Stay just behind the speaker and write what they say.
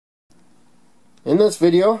In this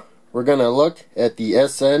video, we're going to look at the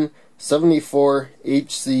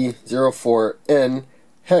SN74HC04N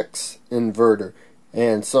hex inverter.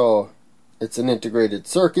 And so, it's an integrated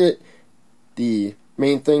circuit. The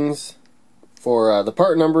main things for the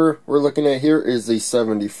part number we're looking at here is the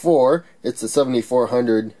 74. It's a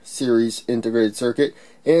 7400 series integrated circuit.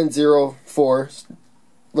 And 04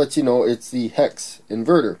 lets you know it's the hex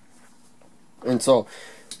inverter. And so,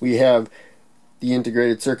 we have the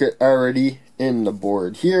integrated circuit already in the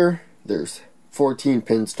board here. There's 14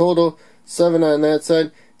 pins total, 7 on that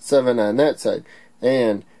side, 7 on that side.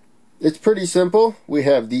 And it's pretty simple. We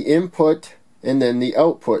have the input and then the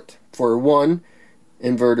output for one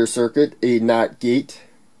inverter circuit, a NOT gate,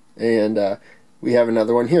 and we have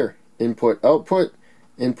another one here, input output,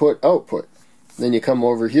 input output. Then you come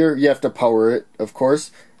over here, you have to power it, of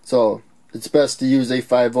course, so it's best to use a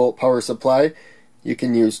 5-volt power supply. You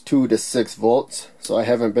can use 2 to 6 volts, so I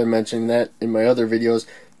haven't been mentioning that in my other videos,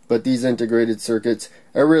 but these integrated circuits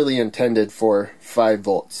are really intended for 5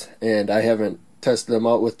 volts, and I haven't tested them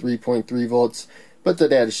out with 3.3 volts, but the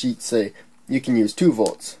data sheets say you can use 2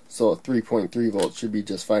 volts, so 3.3 volts should be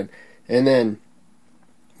just fine. And then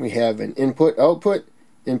we have an input output,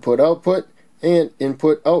 input output, and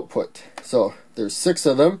input output. So there's 6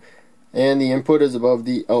 of them, and the input is above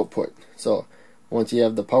the output. So once you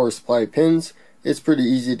have the power supply pins, it's pretty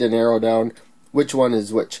easy to narrow down which one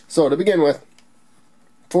is which. So to begin with,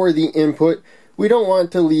 for the input, we don't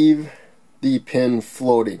want to leave the pin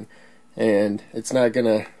floating, and it's not going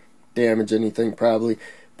to damage anything probably,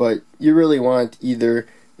 but you really want either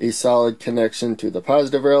a solid connection to the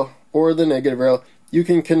positive rail or the negative rail. You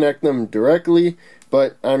can connect them directly,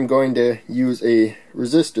 but I'm going to use a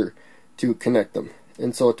resistor to connect them.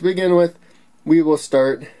 And so to begin with, we will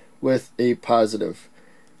start with a positive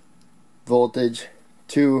voltage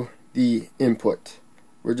to the input.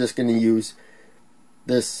 We're just going to use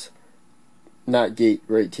this NOT gate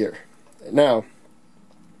right here. Now,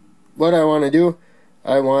 what I want to do,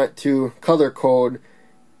 I want to color code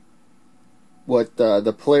what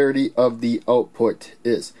the polarity of the output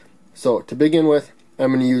is. So to begin with,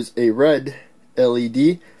 I'm going to use a red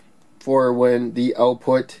LED for when the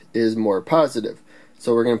output is more positive.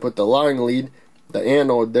 So we're going to put the long lead, the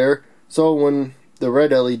anode there, so when the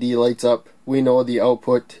red LED lights up, we know the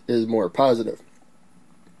output is more positive.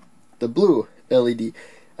 The blue LED,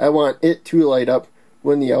 I want it to light up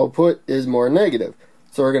when the output is more negative.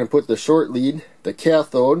 So we're going to put the short lead, the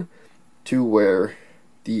cathode, to where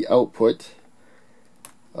the output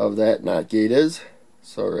of that NOT gate is.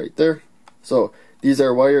 So right there. So these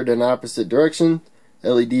are wired in opposite direction.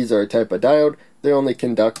 LEDs are a type of diode. They only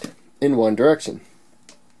conduct in one direction.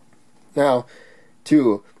 Now,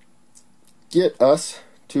 to get us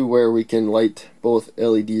to where we can light both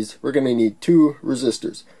LEDs, we're going to need 2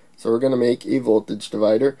 resistors. So we're going to make a voltage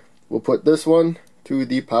divider. We'll put this one to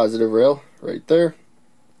the positive rail right there.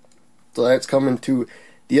 So that's coming to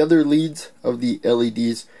the other leads of the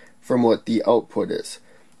LEDs from what the output is.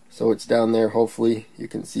 So it's down there, hopefully you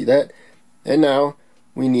can see that. And now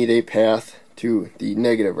we need a path to the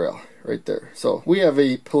negative rail right there. So we have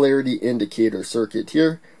a polarity indicator circuit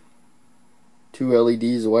here. 2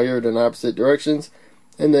 LEDs wired in opposite directions,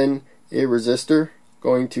 and then a resistor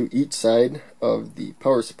going to each side of the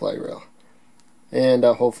power supply rail. And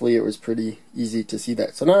hopefully it was pretty easy to see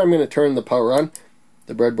that. So now I'm going to turn the power on,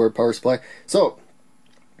 the breadboard power supply. So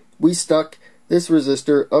we stuck this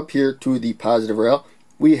resistor up here to the positive rail.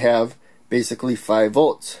 We have basically 5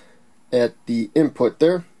 volts at the input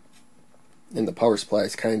there, and the power supply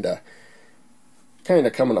is kind of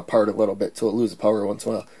coming apart a little bit, so it loses power once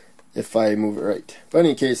in a while if I move it right. But in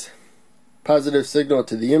any case, positive signal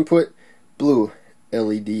to the input, blue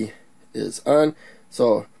LED is on.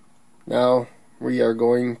 So now we are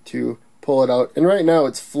going to pull it out, and right now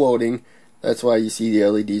it's floating. That's why you see the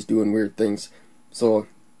LEDs doing weird things. So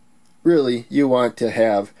really you want to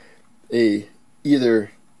have a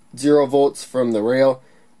either 0 volts from the rail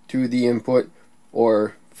to the input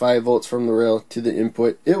or 5 volts from the rail to the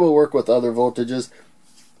input. It will work with other voltages.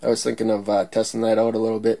 I was thinking of testing that out a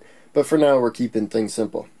little bit, but for now we're keeping things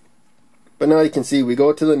simple. But now you can see we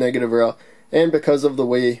go to the negative rail, and because of the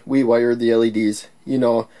way we wired the LEDs, you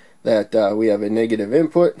know that we have a negative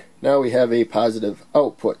input. Now we have a positive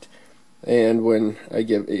output, and when I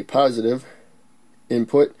give a positive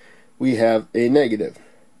input, we have a negative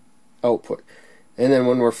output. And then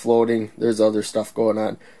when we're floating, there's other stuff going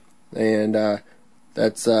on, and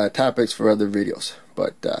that's topics for other videos.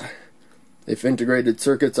 But if integrated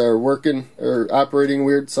circuits are working or operating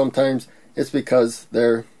weird, sometimes it's because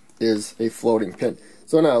there is a floating pin.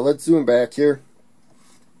 So now let's zoom back here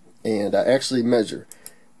and actually measure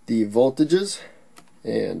the voltages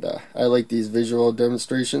and I like these visual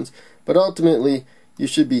demonstrations, but ultimately you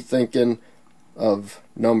should be thinking of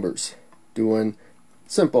numbers, doing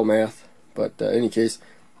simple math. But in any case,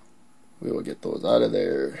 we will get those out of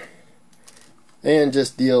there and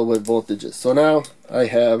just deal with voltages. So now I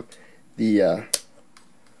have the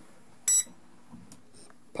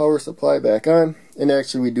power supply back on, and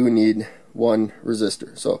actually we do need one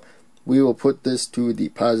resistor. So we will put this to the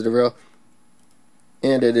positive rail,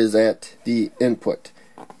 and it is at the input.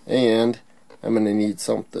 And I'm going to need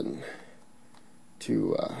something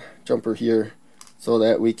to jumper here so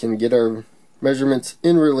that we can get our measurements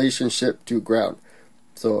in relationship to ground,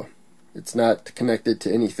 so it's not connected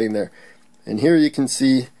to anything there. And here you can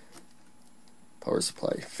see power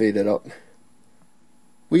supply faded out.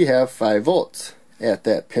 We have 5 volts at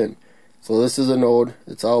that pin. So this is a node,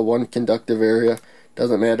 it's all one conductive area.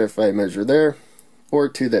 Doesn't matter if I measure there or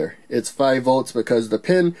to there. It's 5 volts because the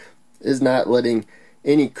pin is not letting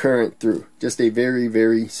any current through, just a very,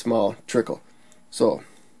 very small trickle. So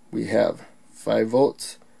we have 5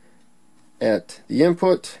 volts at the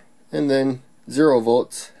input and then 0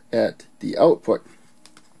 volts at the output.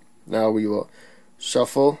 Now we will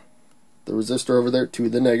shuffle the resistor over there to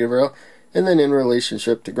the negative rail, and then in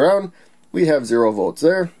relationship to ground we have 0 volts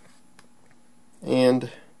there,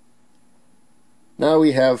 and now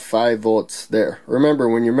we have 5 volts there. Remember,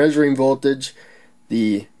 when you're measuring voltage,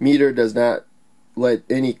 the meter does not let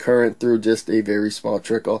any current through, just a very small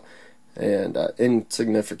trickle and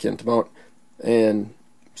insignificant amount, and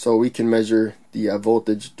so we can measure the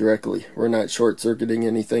voltage directly. We're not short-circuiting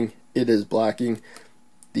anything, it is blocking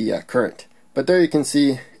the current. But there you can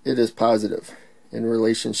see it is positive in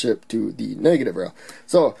relationship to the negative rail.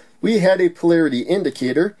 So we had a polarity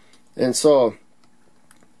indicator, and so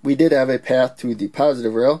we did have a path to the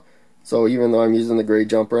positive rail. So even though I'm using the gray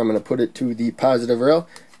jumper, I'm going to put it to the positive rail,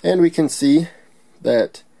 and we can see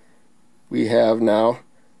that we have now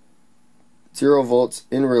 0 volts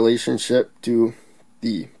in relationship to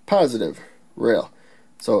the positive rail.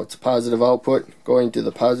 So it's positive output going to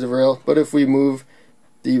the positive rail, but if we move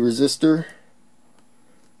the resistor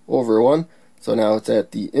over one, so now it's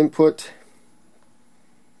at the input,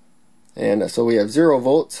 and so we have 0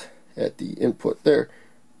 volts at the input there.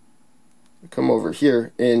 Come over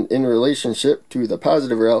here, and in relationship to the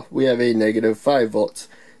positive rail we have a negative 5 volts.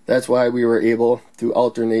 That's why we were able to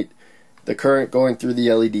alternate the current going through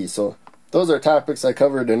the LED. So those are topics I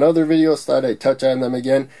covered in other videos, thought I'd touch on them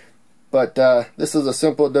again. But this is a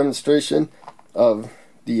simple demonstration of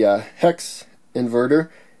the hex inverter,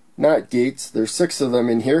 not gates. There's 6 of them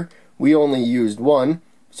in here. We only used one,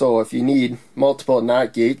 so if you need multiple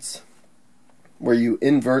not gates where you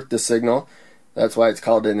invert the signal, that's why it's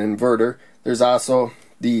called an inverter. There's also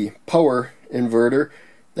the power inverter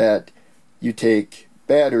that you take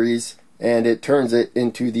batteries and it turns it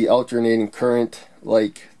into the alternating current,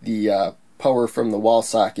 like the power from the wall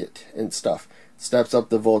socket and stuff. Steps up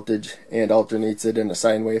the voltage and alternates it in a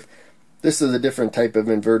sine wave. This is a different type of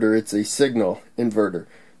inverter. It's a signal inverter.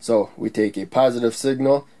 So we take a positive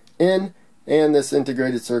signal in, and this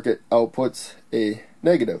integrated circuit outputs a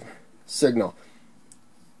negative signal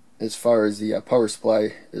as far as the power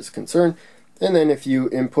supply is concerned. And then if you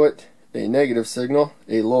input a negative signal,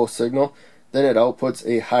 a low signal, then it outputs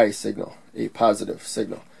a high signal, a positive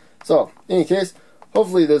signal. So in any case,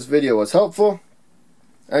 hopefully this video was helpful.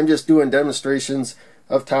 I'm just doing demonstrations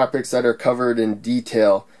of topics that are covered in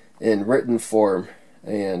detail in written form,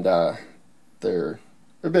 and they're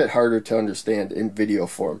a bit harder to understand in video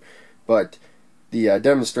form. But the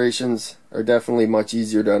demonstrations are definitely much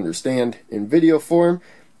easier to understand in video form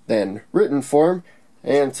than written form,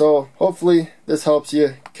 and so hopefully this helps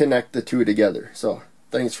you connect the two together. So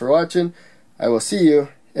thanks for watching. I will see you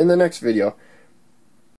in the next video.